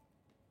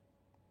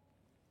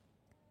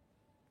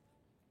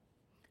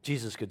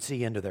 Jesus could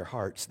see into their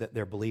hearts that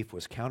their belief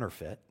was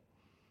counterfeit.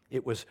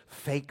 It was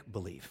fake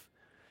belief.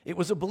 It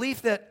was a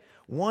belief that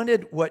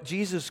wanted what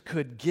Jesus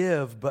could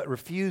give but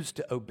refused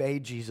to obey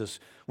Jesus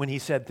when He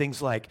said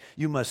things like,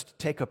 "You must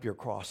take up your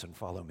cross and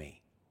follow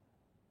me."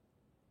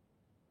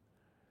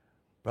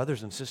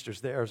 Brothers and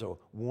sisters, there's a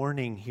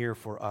warning here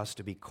for us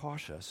to be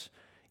cautious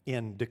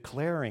in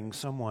declaring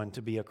someone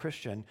to be a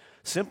Christian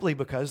simply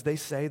because they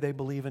say they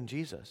believe in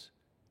Jesus.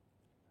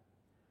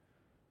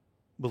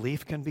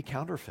 Belief can be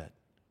counterfeit.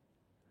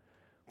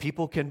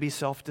 People can be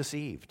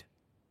self-deceived.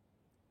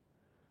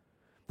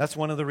 That's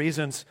one of the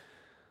reasons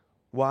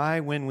why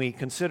when we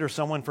consider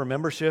someone for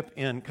membership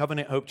in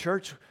Covenant Hope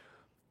Church,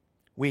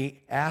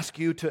 we ask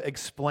you to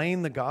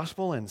explain the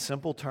gospel in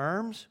simple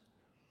terms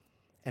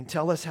and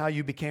tell us how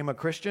you became a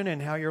Christian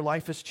and how your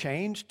life has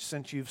changed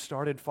since you've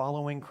started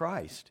following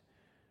Christ.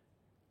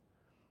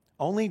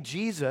 Only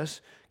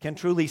Jesus can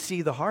truly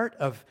see the heart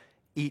of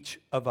each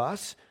of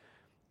us.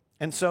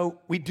 And so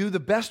we do the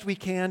best we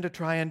can to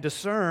try and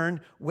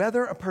discern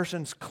whether a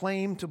person's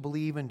claim to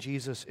believe in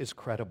Jesus is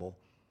credible.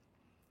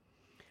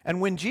 And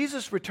when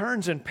Jesus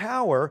returns in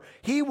power,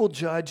 he will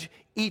judge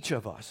each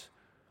of us.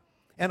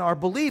 And our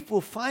belief will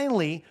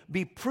finally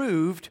be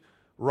proved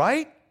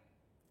right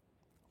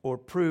or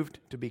proved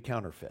to be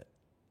counterfeit.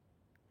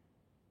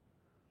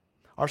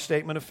 Our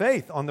statement of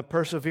faith on the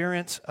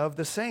perseverance of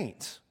the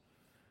saints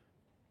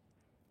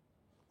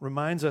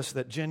reminds us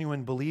that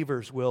genuine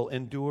believers will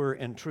endure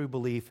in true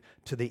belief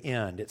to the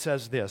end. It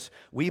says this: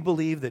 we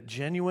believe that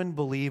genuine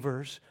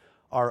believers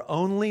are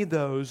only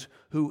those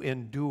who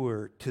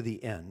endure to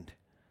the end.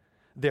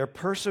 Their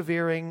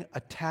persevering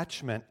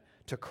attachment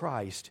to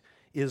Christ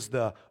is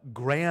the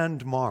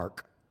grand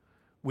mark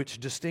which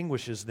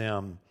distinguishes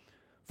them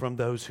from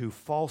those who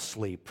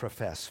falsely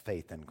profess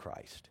faith in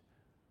Christ.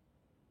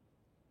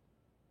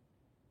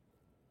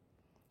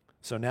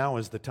 So now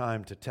is the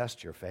time to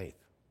test your faith,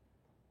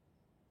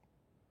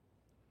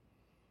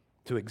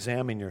 to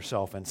examine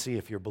yourself and see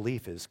if your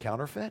belief is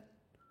counterfeit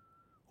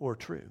or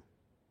true.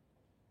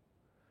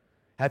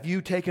 Have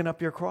you taken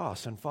up your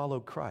cross and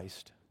followed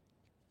Christ?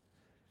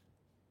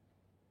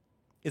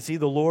 Is he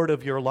the Lord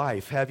of your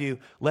life? Have you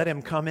let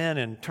him come in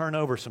and turn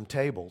over some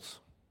tables,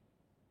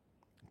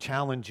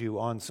 challenge you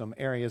on some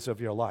areas of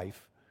your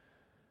life?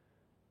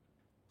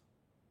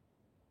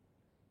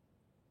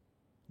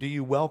 Do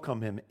you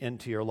welcome him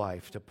into your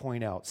life to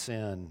point out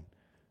sin?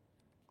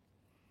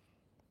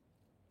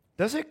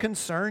 Does it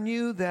concern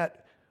you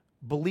that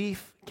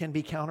belief can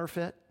be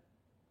counterfeit?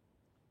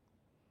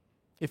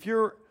 If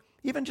you're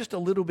even just a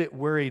little bit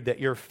worried that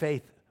your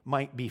faith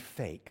might be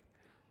fake,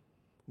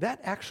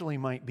 that actually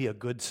might be a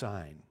good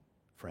sign,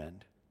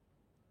 friend.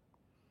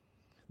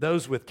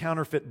 Those with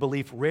counterfeit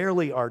belief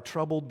rarely are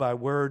troubled by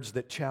words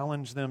that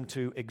challenge them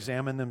to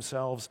examine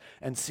themselves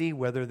and see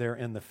whether they're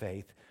in the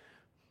faith.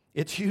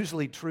 It's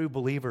usually true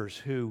believers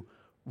who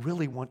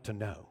really want to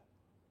know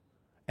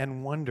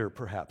and wonder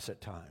perhaps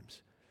at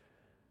times.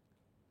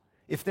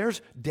 If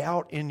there's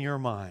doubt in your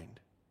mind,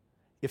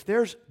 if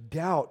there's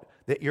doubt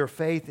that your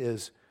faith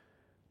is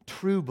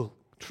true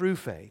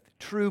faith,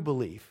 true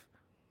belief,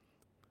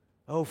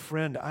 oh,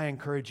 friend, I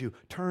encourage you,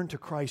 turn to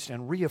Christ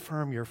and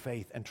reaffirm your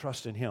faith and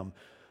trust in him.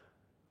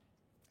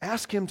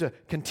 Ask him to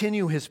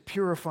continue his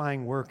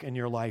purifying work in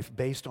your life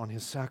based on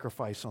his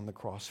sacrifice on the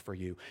cross for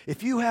you.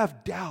 If you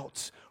have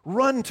doubts,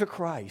 run to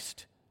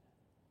Christ.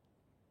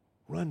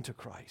 Run to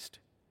Christ.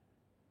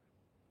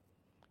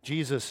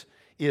 Jesus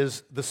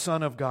is the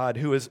Son of God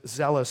who is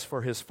zealous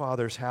for his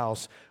Father's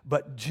house,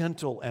 but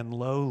gentle and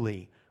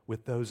lowly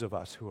with those of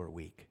us who are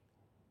weak.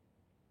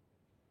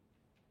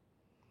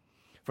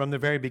 From the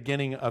very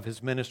beginning of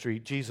his ministry,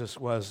 Jesus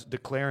was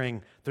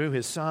declaring through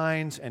his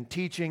signs and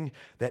teaching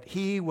that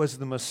he was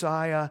the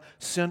Messiah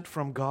sent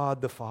from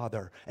God the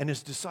Father, and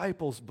his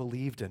disciples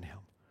believed in him.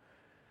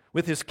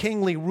 With his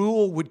kingly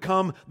rule would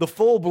come the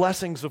full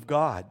blessings of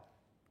God,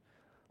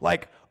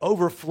 like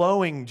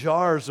overflowing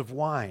jars of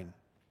wine.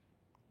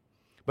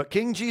 But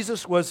King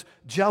Jesus was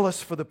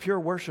jealous for the pure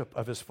worship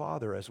of his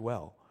Father as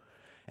well.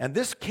 And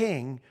this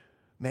king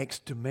makes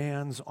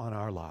demands on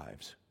our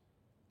lives.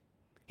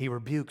 He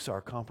rebukes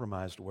our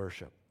compromised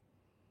worship.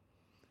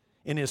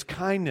 In his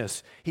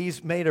kindness,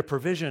 he's made a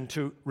provision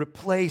to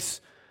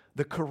replace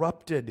the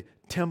corrupted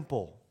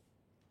temple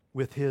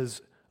with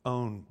his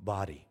own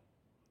body.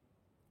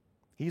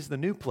 He's the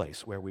new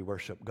place where we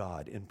worship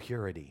God in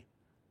purity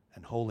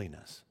and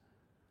holiness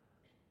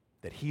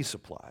that he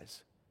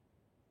supplies.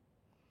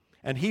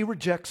 And he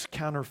rejects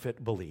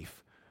counterfeit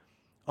belief.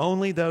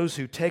 Only those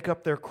who take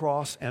up their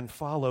cross and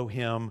follow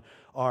him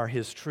are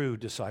his true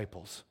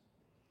disciples.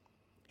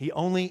 He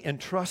only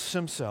entrusts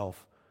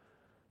himself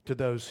to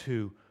those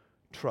who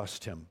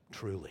trust him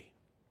truly.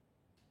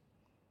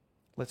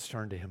 Let's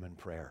turn to him in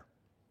prayer.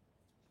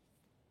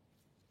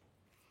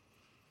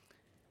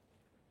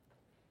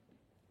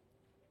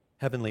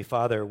 Heavenly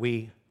Father,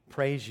 we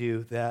praise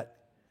you that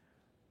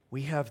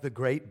we have the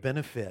great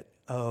benefit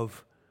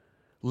of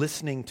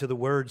listening to the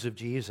words of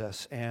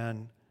Jesus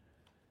and,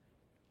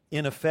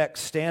 in effect,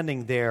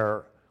 standing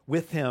there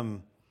with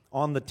him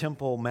on the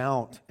Temple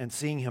Mount and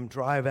seeing him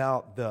drive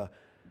out the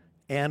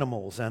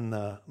animals and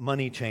the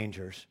money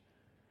changers.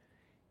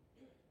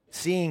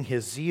 Seeing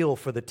his zeal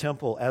for the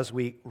temple as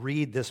we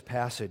read this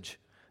passage,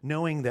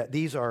 knowing that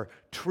these are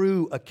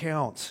true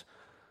accounts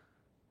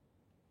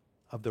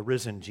of the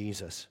risen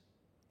Jesus.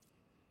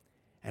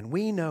 And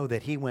we know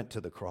that he went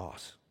to the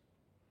cross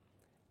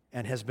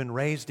and has been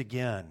raised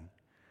again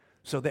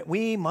so that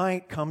we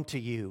might come to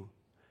you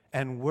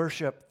and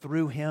worship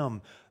through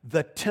him,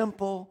 the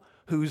temple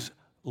whose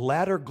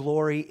latter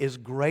glory is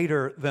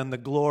greater than the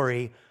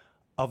glory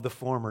of the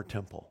former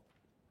temple.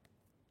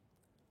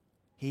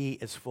 He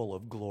is full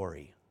of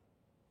glory.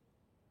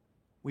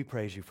 We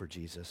praise you for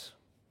Jesus.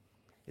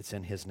 It's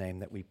in his name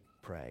that we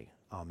pray.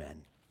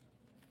 Amen.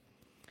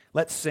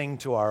 Let's sing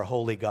to our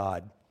holy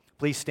God.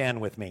 Please stand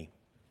with me.